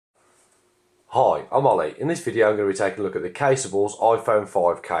Hi, I'm Ollie. In this video I'm going to be taking a look at the Caseable's iPhone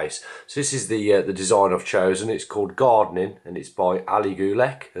 5 case. So this is the design I've chosen. It's called Gardening and it's by Ali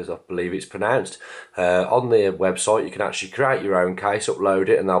Gulek, as I believe it's pronounced. On the website you can actually create your own case, upload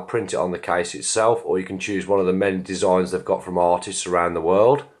it and they'll print it on the case itself, or you can choose one of the many designs they've got from artists around the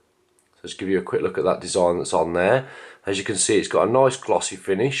world. So just give you a quick look at that design that's on there. As you can see, it's got a nice glossy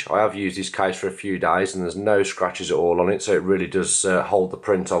finish. I have used this case for a few days and there's no scratches at all on it, so it really does hold the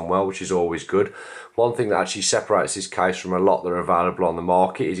print on well, which is always good. One thing that actually separates this case from a lot that are available on the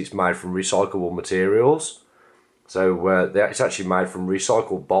market is it's made from recyclable materials. So it's actually made from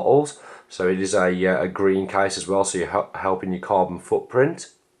recycled bottles, so it is a green case as well, so you're helping your carbon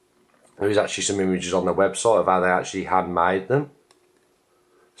footprint. There is actually some images on the website of how they actually handmade them.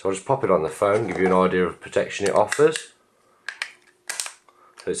 So I'll just pop it on the phone, give you an idea of protection it offers.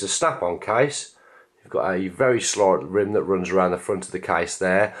 So it's a snap-on case. You've got a very slight rim that runs around the front of the case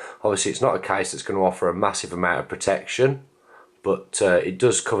there. Obviously it's not a case that's going to offer a massive amount of protection, but it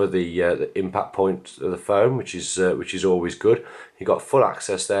does cover the impact point of the phone, which is always good. You've got full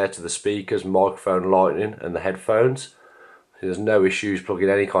access there to the speakers, microphone, lightning and the headphones. There's no issues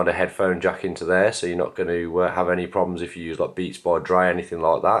plugging any kind of headphone jack into there, so you're not going to have any problems if you use like Beats by Dre, anything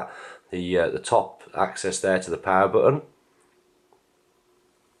like that. The top access there to the power button.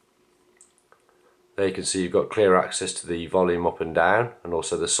 There you can see you've got clear access to the volume up and down, and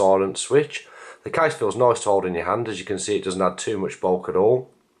also the silent switch. The case feels nice to hold in your hand. As you can see, it doesn't add too much bulk at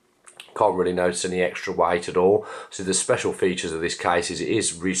all. Can't really notice any extra weight at all. So the special features of this case is it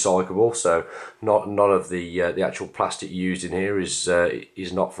is recyclable, so none of the actual plastic used in here is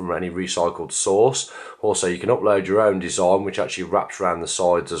not from any recycled source. Also, you can upload your own design, which actually wraps around the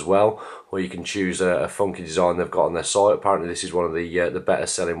sides as well, or you can choose a funky design they've got on their site. Apparently this is one of the better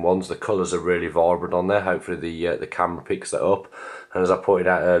selling ones. The colours are really vibrant on there. Hopefully the camera picks that up. And as I pointed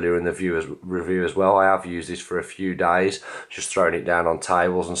out earlier in the review as well, I have used this for a few days, just throwing it down on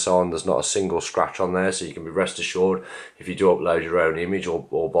tables and so on. There's not a single scratch on there, so you can be rest assured if you do upload your own image or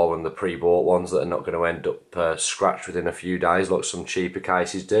buy one of the pre-bought ones that are not going to end up scratched within a few days like some cheaper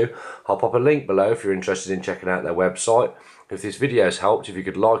cases do. I'll pop a link below if you're interested in checking out their website. If this video has helped, if you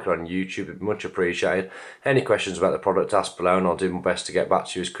could like it on YouTube, it'd be much appreciated. Any questions about the product, ask below and I'll do my best to get back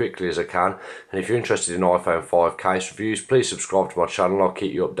to you as quickly as I can. And if you're interested in iPhone 5 case reviews, please subscribe to my channel. I'll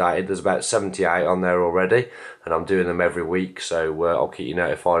keep you updated. There's about 78 on there already and I'm doing them every week, so I'll keep you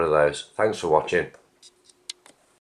notified of those. Thanks for watching.